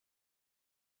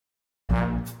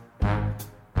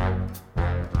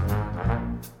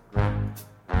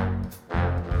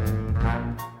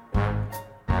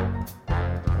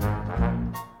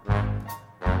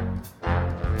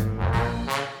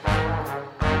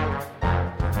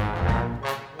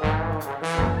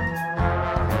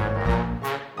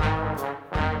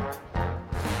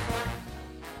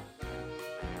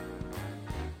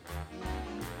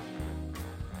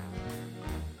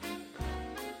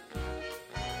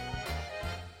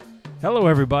Hello,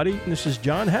 everybody. This is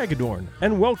John Hagedorn,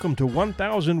 and welcome to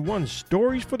 1001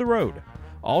 Stories for the Road,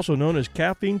 also known as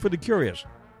Caffeine for the Curious,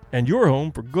 and your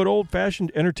home for good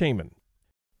old-fashioned entertainment.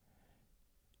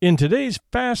 In today's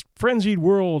fast, frenzied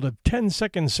world of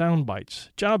 10-second sound bites,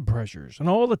 job pressures, and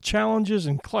all the challenges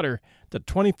and clutter that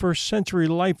 21st century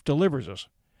life delivers us,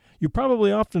 you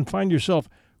probably often find yourself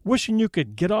wishing you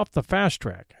could get off the fast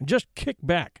track and just kick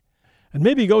back, and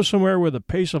maybe go somewhere where the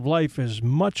pace of life is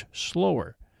much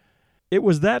slower. It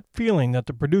was that feeling that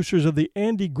the producers of The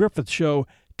Andy Griffith Show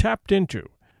tapped into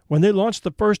when they launched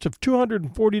the first of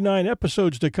 249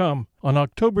 episodes to come on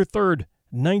October 3rd,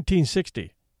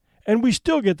 1960. And we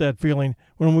still get that feeling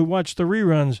when we watch the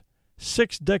reruns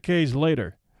 6 decades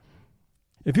later.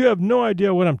 If you have no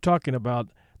idea what I'm talking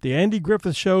about, The Andy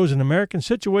Griffith Show is an American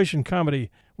situation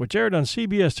comedy which aired on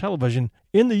CBS television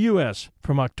in the U.S.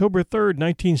 from October 3rd,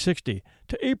 1960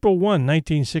 to April 1,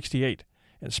 1968.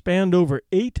 And spanned over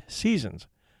 8 seasons,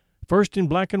 first in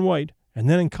black and white and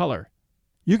then in color.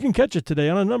 You can catch it today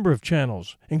on a number of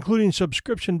channels, including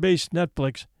subscription-based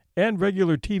Netflix and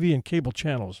regular TV and cable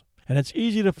channels, and it's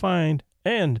easy to find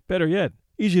and, better yet,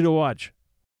 easy to watch.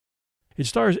 It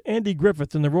stars Andy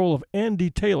Griffith in the role of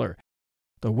Andy Taylor,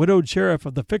 the widowed sheriff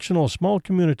of the fictional small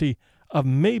community of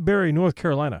Mayberry, North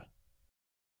Carolina.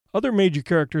 Other major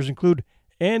characters include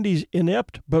Andy's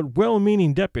inept but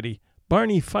well-meaning deputy,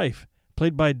 Barney Fife,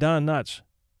 played by Don Knotts.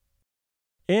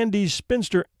 Andy's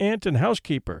spinster aunt and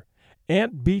housekeeper,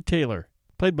 Aunt B. Taylor,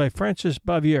 played by Frances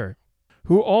Bavier,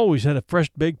 who always had a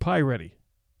fresh baked pie ready.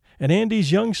 And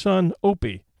Andy's young son,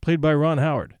 Opie, played by Ron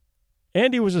Howard.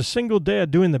 Andy was a single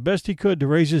dad doing the best he could to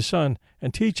raise his son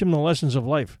and teach him the lessons of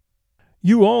life.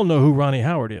 You all know who Ronnie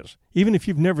Howard is, even if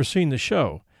you've never seen the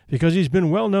show, because he's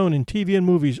been well known in TV and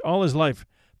movies all his life,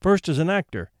 first as an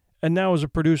actor and now as a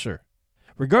producer.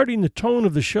 Regarding the tone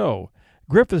of the show,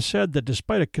 Griffith said that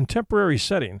despite a contemporary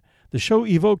setting, the show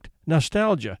evoked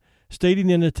nostalgia, stating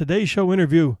in a Today Show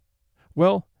interview,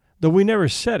 "Well, though we never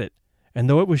said it, and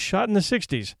though it was shot in the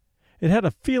 60s, it had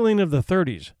a feeling of the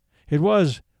 30s. It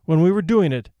was, when we were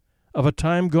doing it, of a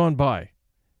time gone by."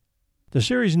 The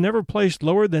series never placed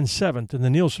lower than 7th in the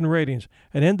Nielsen ratings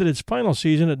and ended its final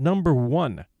season at number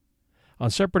 1. On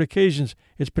separate occasions,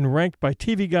 it's been ranked by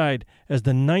TV Guide as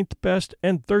the 9th best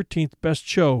and 13th best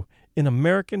show in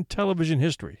American television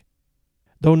history.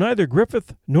 Though neither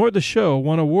Griffith nor the show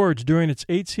won awards during its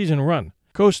 8-season run,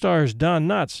 co-stars Don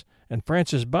Knotts and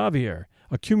Frances Bavier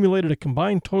accumulated a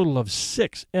combined total of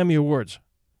 6 Emmy Awards.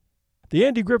 The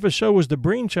Andy Griffith Show was the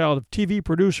brainchild of TV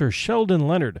producer Sheldon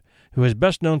Leonard, who is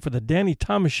best known for The Danny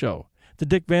Thomas Show, The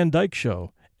Dick Van Dyke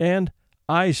Show, and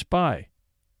I Spy.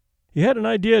 He had an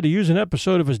idea to use an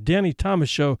episode of his Danny Thomas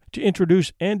Show to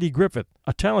introduce Andy Griffith,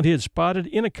 a talent he had spotted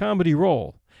in a comedy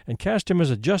role, and cast him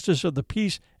as a justice of the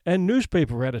peace and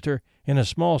newspaper editor in a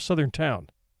small southern town.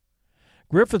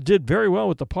 Griffith did very well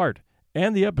with the part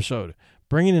and the episode,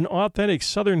 bringing an authentic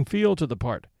southern feel to the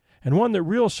part, and one that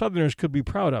real southerners could be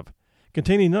proud of,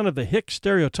 containing none of the hick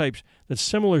stereotypes that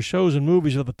similar shows and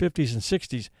movies of the 50s and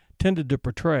 60s tended to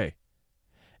portray.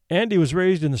 Andy was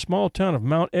raised in the small town of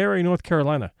Mount Airy, North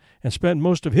Carolina, and spent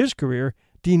most of his career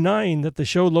denying that the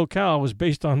show locale was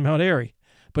based on Mount Airy.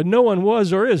 But no one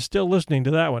was or is still listening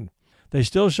to that one. They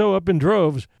still show up in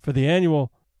droves for the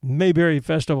annual Mayberry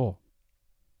Festival.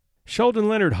 Sheldon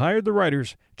Leonard hired the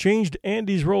writers, changed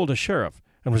Andy's role to sheriff,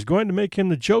 and was going to make him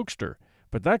the jokester,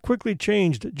 but that quickly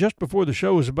changed just before the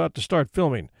show was about to start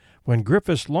filming, when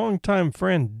Griffith's longtime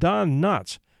friend Don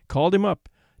Knotts called him up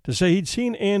to say he'd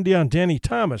seen Andy on Danny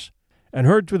Thomas and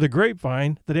heard through the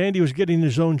grapevine that Andy was getting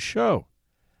his own show.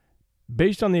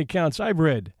 Based on the accounts I've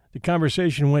read, the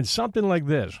conversation went something like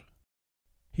this.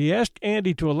 He asked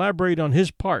Andy to elaborate on his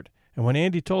part, and when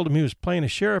Andy told him he was playing a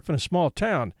sheriff in a small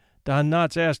town, Don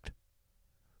Knotts asked,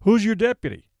 "Who's your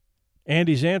deputy?"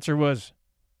 Andy's answer was,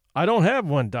 "I don't have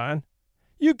one, Don."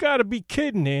 "You gotta be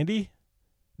kidding, Andy."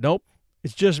 "Nope,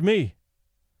 it's just me."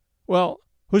 "Well,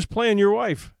 who's playing your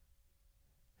wife?"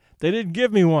 "They didn't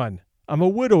give me one. I'm a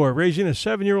widower raising a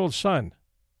 7-year-old son."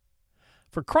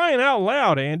 "For crying out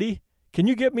loud, Andy, can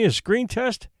you get me a screen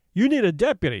test? You need a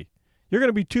deputy. You're going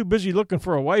to be too busy looking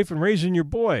for a wife and raising your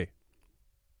boy."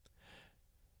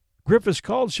 Griffiths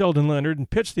called Sheldon Leonard and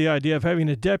pitched the idea of having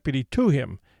a deputy to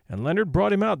him, and Leonard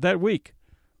brought him out that week.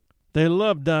 They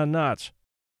loved Don Knotts.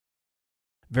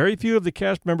 Very few of the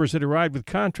cast members had arrived with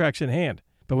contracts in hand,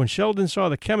 but when Sheldon saw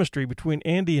the chemistry between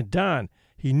Andy and Don,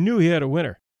 he knew he had a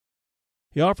winner.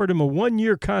 He offered him a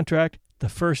 1-year contract the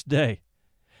first day.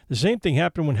 The same thing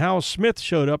happened when Hal Smith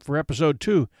showed up for episode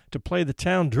 2 to play the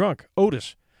town drunk,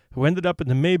 Otis, who ended up in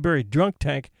the Mayberry drunk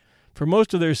tank for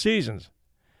most of their seasons.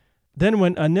 Then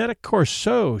when Annette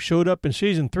Corso showed up in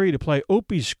Season 3 to play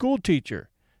Opie's school teacher,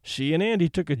 she and Andy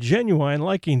took a genuine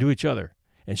liking to each other,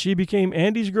 and she became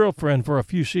Andy's girlfriend for a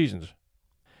few seasons.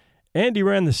 Andy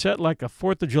ran the set like a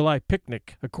 4th of July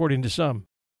picnic, according to some.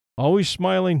 Always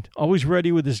smiling, always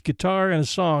ready with his guitar and a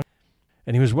song,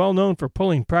 and he was well known for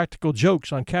pulling practical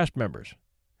jokes on cast members.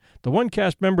 The one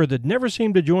cast member that never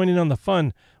seemed to join in on the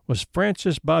fun was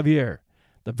Frances Bavier,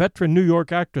 the veteran New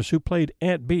York actress who played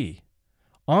Aunt Bee.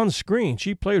 On screen,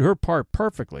 she played her part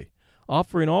perfectly,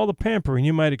 offering all the pampering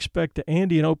you might expect to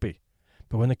Andy and Opie.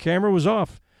 But when the camera was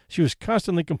off, she was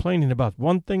constantly complaining about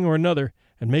one thing or another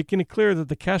and making it clear that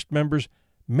the cast members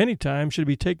many times should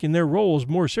be taking their roles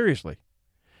more seriously.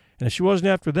 And if she wasn't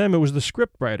after them, it was the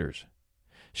script writers.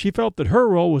 She felt that her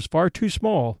role was far too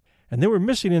small, and they were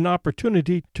missing an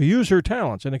opportunity to use her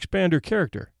talents and expand her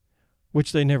character,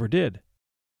 which they never did.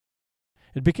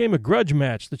 It became a grudge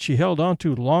match that she held on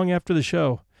to long after the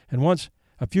show, and once,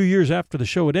 a few years after the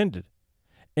show had ended,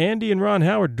 Andy and Ron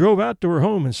Howard drove out to her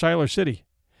home in Siler City,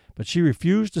 but she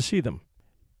refused to see them.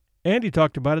 Andy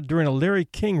talked about it during a Larry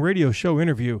King radio show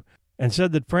interview and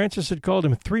said that Frances had called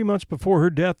him 3 months before her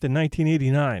death in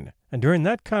 1989, and during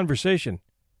that conversation,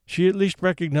 she at least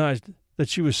recognized that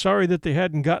she was sorry that they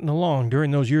hadn't gotten along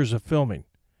during those years of filming.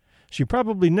 She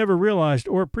probably never realized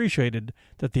or appreciated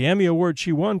that the Emmy Award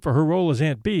she won for her role as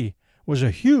Aunt Bee was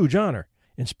a huge honor,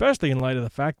 especially in light of the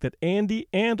fact that Andy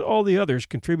and all the others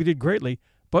contributed greatly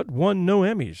but won no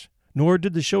Emmys, nor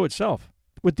did the show itself,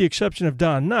 with the exception of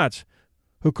Don Knotts,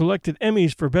 who collected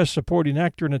Emmys for Best Supporting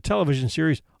Actor in a Television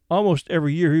Series almost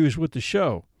every year he was with the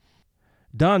show.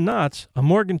 Don Knotts, a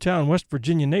Morgantown, West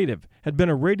Virginia native, had been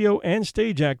a radio and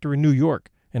stage actor in New York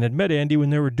and had met Andy when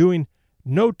they were doing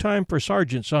No Time for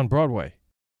Sergeants on Broadway.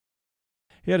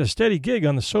 He had a steady gig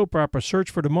on the soap opera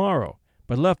Search for Tomorrow,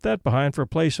 but left that behind for a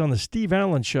place on The Steve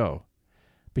Allen Show,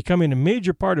 becoming a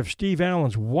major part of Steve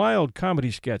Allen's wild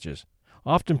comedy sketches,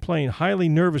 often playing highly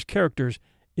nervous characters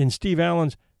in Steve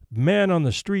Allen's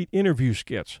man-on-the-street interview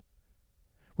skits.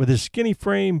 With his skinny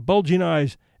frame, bulging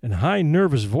eyes, and high,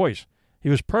 nervous voice, he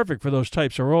was perfect for those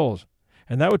types of roles,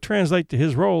 and that would translate to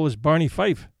his role as Barney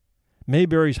Fife,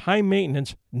 Mayberry's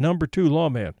high-maintenance number 2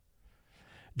 lawman.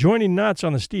 Joining Knotts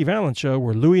on the Steve Allen Show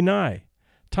were Louis Nye,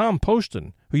 Tom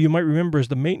Poston, who you might remember as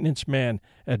the maintenance man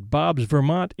at Bob's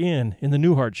Vermont Inn in the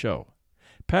Newhart Show,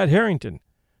 Pat Harrington,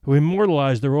 who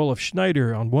immortalized the role of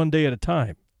Schneider on One Day at a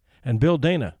Time, and Bill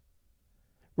Dana.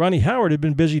 Ronnie Howard had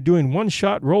been busy doing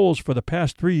one-shot roles for the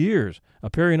past 3 years,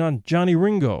 appearing on Johnny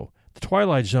Ringo, The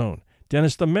Twilight Zone,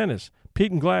 Dennis the Menace,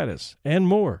 Pete and Gladys, and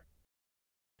more.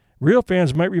 Real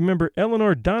fans might remember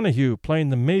Eleanor Donahue playing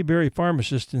the Mayberry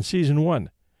pharmacist in Season 1.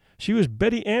 She was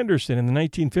Betty Anderson in the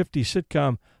 1950s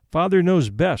sitcom Father Knows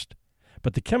Best,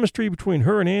 but the chemistry between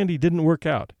her and Andy didn't work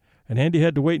out, and Andy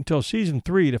had to wait until Season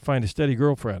 3 to find a steady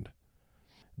girlfriend.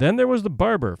 Then there was the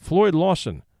barber, Floyd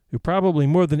Lawson, who probably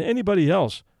more than anybody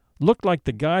else looked like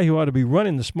the guy who ought to be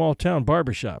running the small-town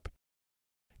barbershop.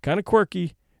 Kind of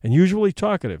quirky and usually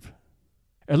talkative,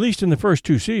 at least in the first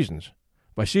 2 seasons.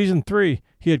 By Season 3,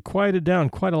 he had quieted down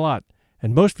quite a lot,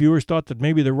 and most viewers thought that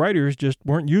maybe the writers just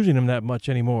weren't using him that much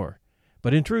anymore.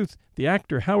 But in truth, the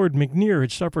actor Howard McNear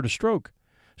had suffered a stroke,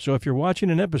 so if you're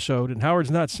watching an episode and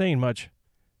Howard's not saying much,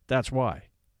 that's why.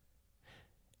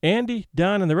 Andy,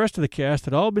 Don, and the rest of the cast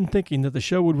had all been thinking that the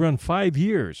show would run 5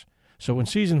 years, so when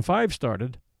Season 5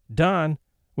 started, Don,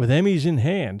 with Emmys in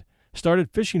hand,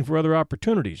 started fishing for other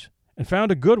opportunities, and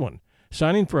found a good one,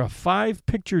 signing for a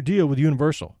 5-picture deal with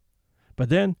Universal. But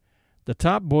then, the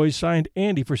Top Boys signed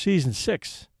Andy for Season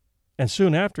 6, and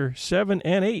soon after, 7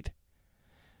 and 8.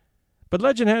 But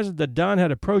legend has it that Don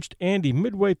had approached Andy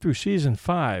midway through Season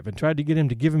 5 and tried to get him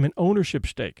to give him an ownership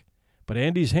stake, but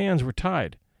Andy's hands were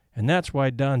tied, and that's why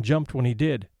Don jumped when he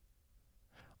did.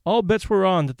 All bets were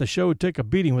on that the show would take a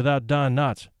beating without Don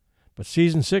Knotts, but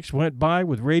Season 6 went by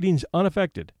with ratings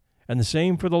unaffected, and the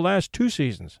same for the last 2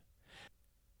 seasons.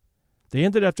 They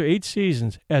ended after 8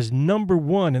 seasons as number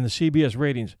 1 in the CBS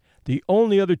ratings. The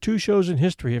only other 2 shows in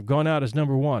history have gone out as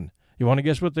number 1. You want to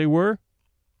guess what they were?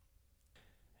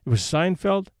 It was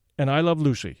Seinfeld and I Love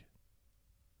Lucy.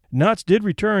 Knotts did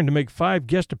return to make 5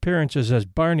 guest appearances as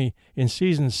Barney in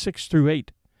Seasons 6 through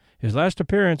 8. His last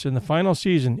appearance in the final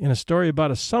season in a story about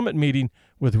a summit meeting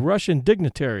with Russian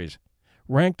dignitaries,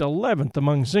 ranked 11th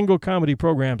among single comedy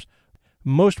programs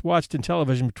most watched in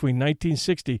television between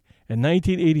 1960 and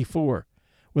 1984,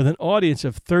 with an audience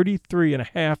of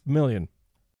 33.5 million.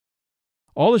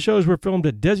 All the shows were filmed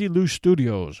at Desilu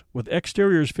Studios, with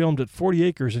exteriors filmed at 40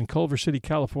 Acres in Culver City,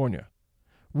 California.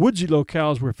 Woodsy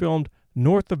locales were filmed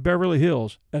north of Beverly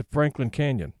Hills at Franklin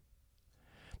Canyon.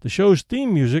 The show's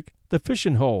theme music, The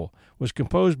Fishing Hole, was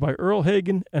composed by Earl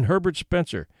Hagen and Herbert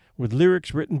Spencer, with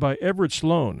lyrics written by Everett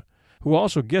Sloan, who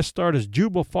also guest starred as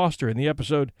Jubal Foster in the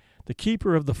episode The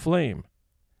Keeper of the Flame.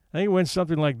 I think it went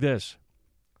something like this.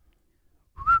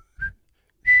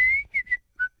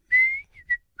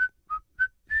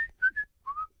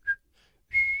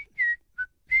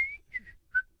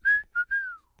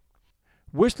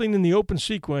 Whistling in the open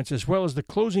sequence as well as the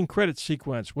closing credits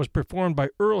sequence was performed by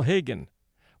Earl Hagen.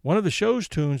 One of the show's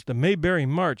tunes, the Mayberry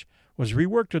March, was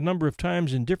reworked a number of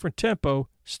times in different tempo,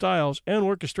 styles, and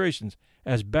orchestrations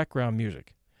as background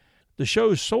music. The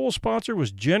show's sole sponsor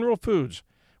was General Foods,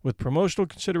 with promotional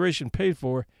consideration paid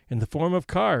for in the form of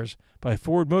cars by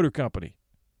Ford Motor Company.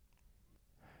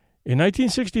 In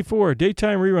 1964,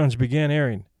 daytime reruns began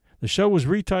airing. The show was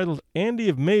retitled Andy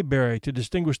of Mayberry to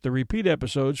distinguish the repeat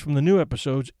episodes from the new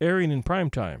episodes airing in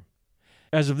primetime.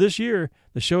 As of this year,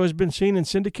 the show has been seen in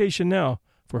syndication now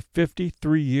for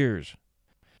 53 years.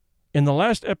 In the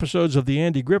last episodes of The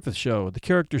Andy Griffith Show, the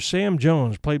character Sam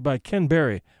Jones, played by Ken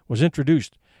Berry, was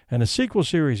introduced, and a sequel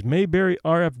series, Mayberry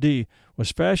RFD,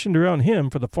 was fashioned around him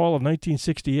for the fall of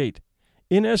 1968,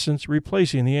 in essence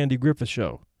replacing The Andy Griffith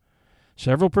Show.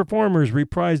 Several performers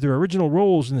reprised their original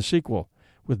roles in the sequel,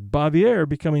 with Bavier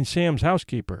becoming Sam's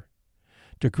housekeeper.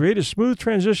 To create a smooth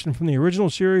transition from the original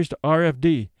series to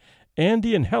RFD,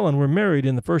 Andy and Helen were married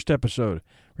in the first episode,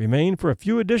 remained for a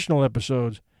few additional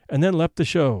episodes, and then left the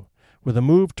show, with a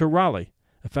move to Raleigh,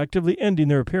 effectively ending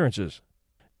their appearances.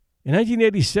 In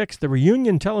 1986, the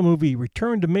reunion telemovie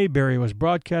Return to Mayberry was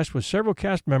broadcast with several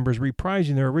cast members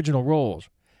reprising their original roles.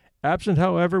 Absent,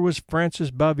 however, was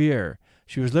Frances Bavier.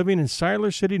 She was living in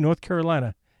Siler City, North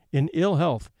Carolina, in ill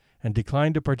health, and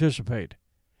declined to participate.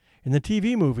 In the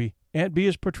TV movie, Aunt Bee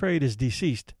is portrayed as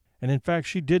deceased, and in fact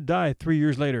she did die 3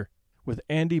 years later, with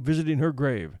Andy visiting her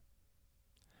grave.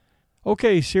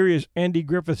 Okay, serious Andy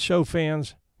Griffith Show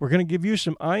fans, we're going to give you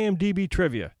some IMDb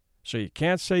trivia, so you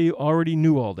can't say you already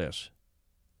knew all this.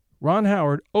 Ron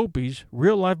Howard, Opie's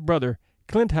real-life brother,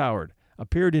 Clint Howard,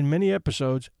 appeared in many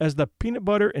episodes as the peanut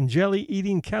butter and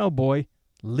jelly-eating cowboy,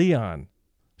 Leon.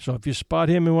 So if you spot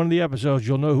him in one of the episodes,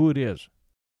 you'll know who it is.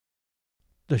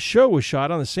 The show was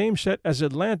shot on the same set as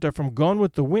Atlanta from Gone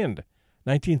with the Wind,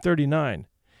 1939.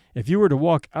 If you were to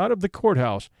walk out of the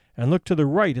courthouse and look to the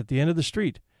right at the end of the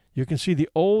street, you can see the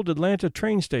old Atlanta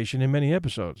train station in many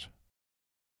episodes.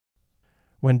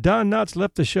 When Don Knotts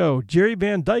left the show, Jerry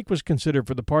Van Dyke was considered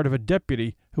for the part of a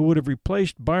deputy who would have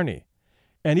replaced Barney,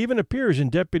 and even appears in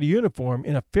deputy uniform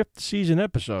in a fifth season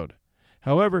episode.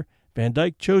 However, Van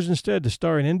Dyke chose instead to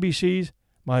star in NBC's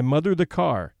My Mother the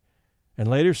Car, and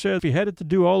later said if he had it to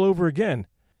do all over again,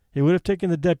 he would have taken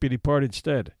the deputy part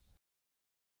instead.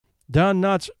 Don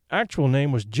Knotts' actual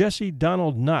name was Jesse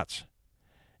Donald Knotts.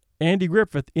 Andy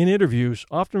Griffith, in interviews,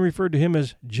 often referred to him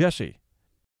as Jesse.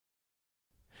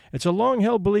 It's a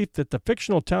long-held belief that the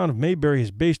fictional town of Mayberry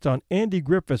is based on Andy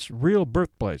Griffith's real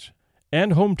birthplace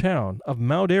and hometown of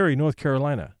Mount Airy, North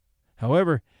Carolina.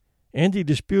 However, Andy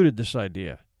disputed this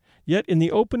idea. Yet in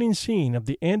the opening scene of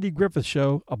The Andy Griffith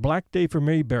Show, A Black Day for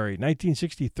Mayberry,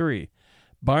 1963,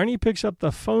 Barney picks up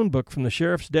the phone book from the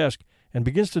sheriff's desk and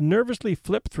begins to nervously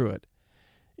flip through it.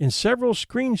 In several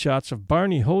screenshots of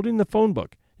Barney holding the phone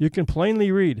book, you can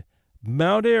plainly read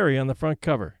Mount Airy on the front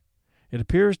cover. It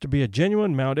appears to be a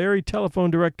genuine Mount Airy telephone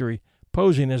directory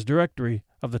posing as directory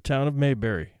of the town of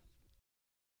Mayberry.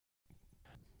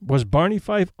 Was Barney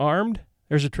Fife armed?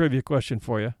 There's a trivia question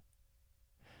for you.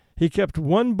 He kept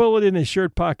one bullet in his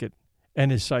shirt pocket and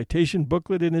his citation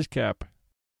booklet in his cap.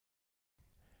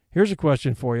 Here's a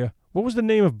question for you. What was the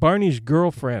name of Barney's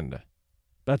girlfriend?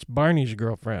 That's Barney's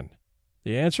girlfriend.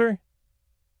 The answer?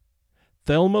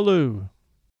 Thelma Lou.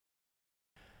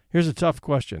 Here's a tough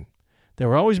question. They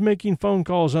were always making phone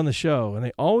calls on the show, and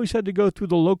they always had to go through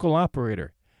the local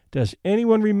operator. Does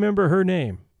anyone remember her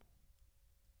name?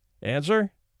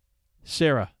 Answer?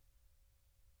 Sarah.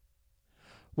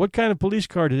 What kind of police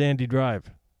car did Andy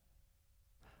drive?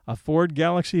 A Ford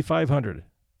Galaxy 500.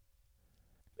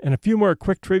 And a few more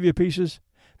quick trivia pieces.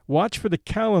 Watch for the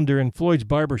calendar in Floyd's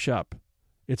barbershop.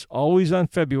 It's always on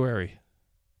February.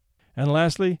 And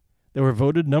lastly, they were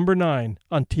voted number 9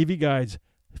 on TV Guide's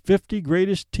 50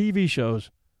 Greatest TV Shows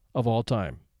of All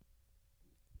Time.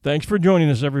 Thanks for joining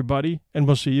us, everybody, and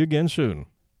we'll see you again soon.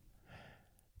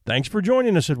 Thanks for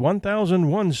joining us at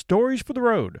 1001 Stories for the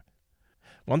Road.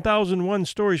 1001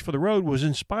 Stories for the Road was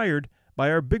inspired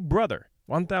by our big brother,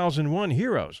 1001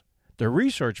 Heroes, the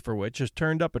research for which has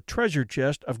turned up a treasure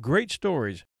chest of great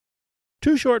stories,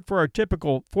 too short for our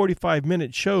typical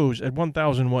 45-minute shows at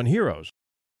 1001 Heroes.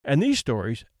 And these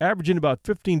stories, averaging about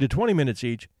 15 to 20 minutes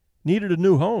each, needed a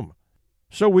new home.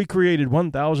 So we created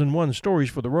 1001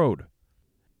 Stories for the Road,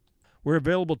 We're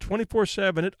available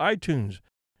 24/7 at iTunes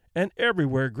and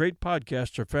everywhere great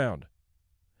podcasts are found.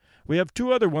 We have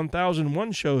 2 other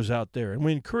 1001 shows out there, and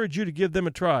we encourage you to give them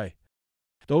a try.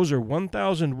 Those are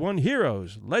 1001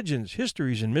 Heroes, Legends,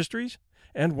 Histories, and Mysteries,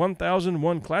 and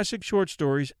 1001 Classic Short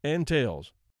Stories and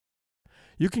Tales.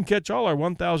 You can catch all our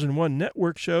 1001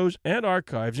 network shows and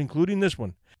archives, including this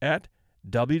one, at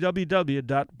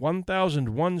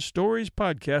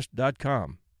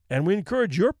www.1001storiespodcast.com. And we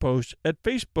encourage your posts at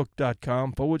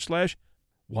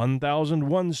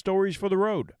facebook.com/1001 Stories for the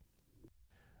Road.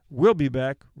 We'll be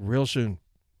back real soon.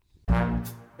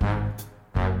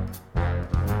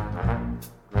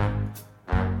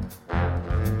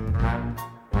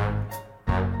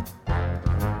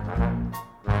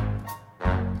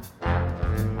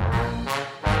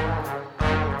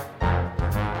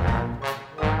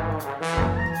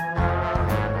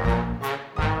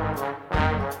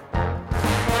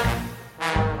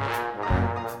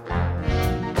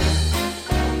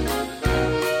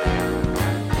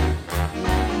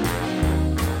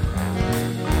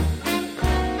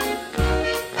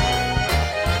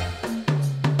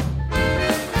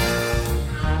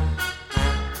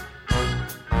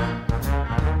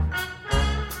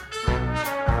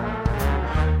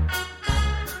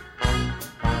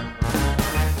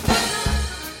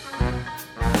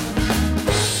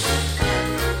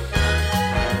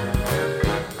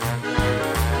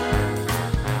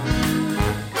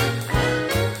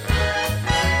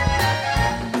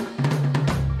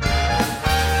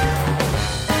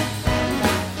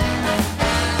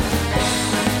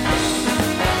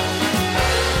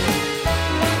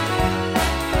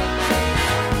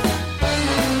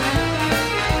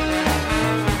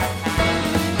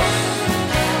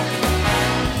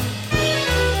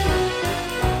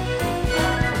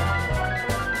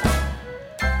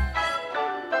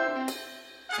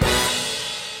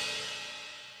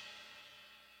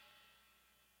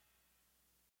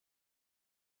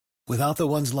 Without the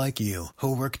ones like you,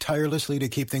 who work tirelessly to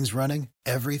keep things running,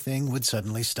 everything would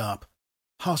suddenly stop.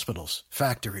 Hospitals,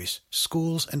 factories,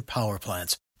 schools, and power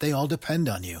plants, they all depend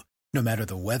on you. No matter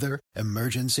the weather,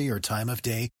 emergency, or time of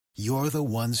day, you're the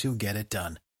ones who get it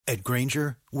done. At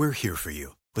Grainger, we're here for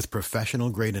you with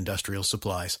professional-grade industrial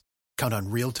supplies. Count on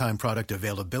real-time product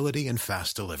availability and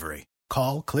fast delivery.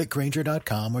 Call, click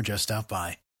Grainger.com, or just stop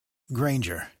by.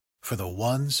 Grainger, for the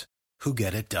ones who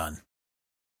get it done.